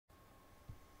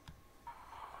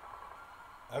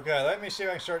Okay, let me see if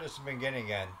I can start this from the beginning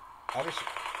again. Obviously,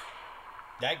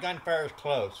 that gunfire is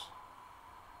close.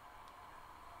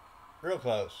 Real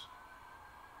close.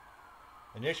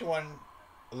 Initial one,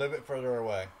 a little bit further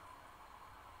away.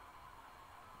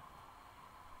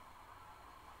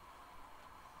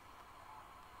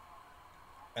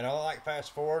 And I don't like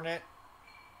fast forwarding it,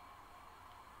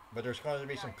 but there's going to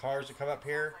be some cars that come up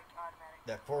here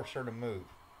that force her to move.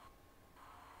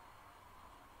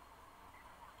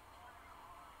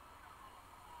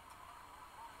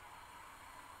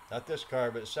 Not this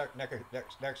car, but the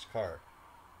next car.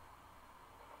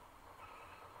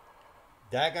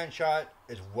 That gunshot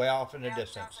is way off in the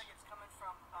distance. Sounds like it's coming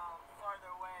from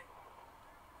farther away.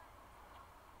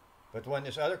 But when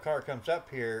this other car comes up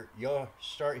here, you'll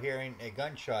start hearing a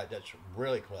gunshot that's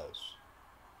really close.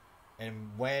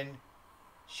 And when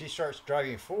she starts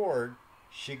driving forward,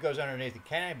 she goes underneath the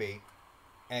canopy,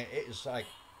 and it's like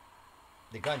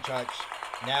the gunshots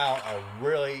now are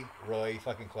really, really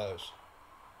fucking close.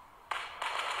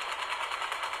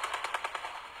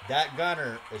 That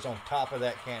gunner is on top of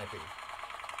that canopy.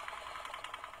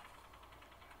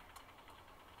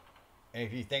 And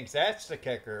if you think that's the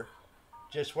kicker,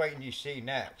 just wait and you see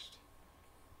next.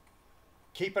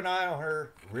 Keep an eye on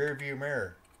her rear view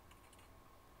mirror.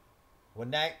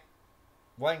 When that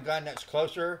one gun that's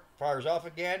closer fires off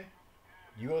again,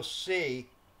 you will see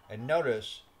and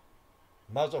notice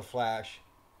muzzle flash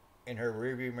in her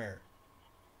rear view mirror.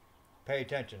 Pay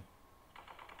attention.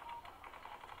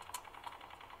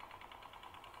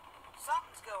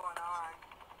 Something's going on.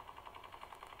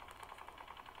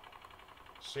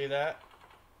 See that?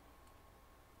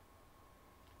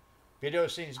 Video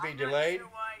seems to be I'm delayed. not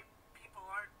sure why people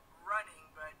aren't running,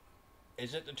 but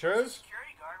Is it the the truth?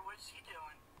 security guard, what's he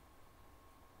doing?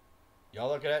 Y'all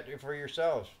look at it for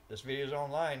yourselves. This video's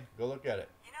online. Go look at it.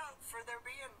 You know, for there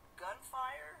being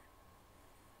gunfire,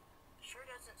 sure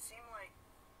doesn't seem like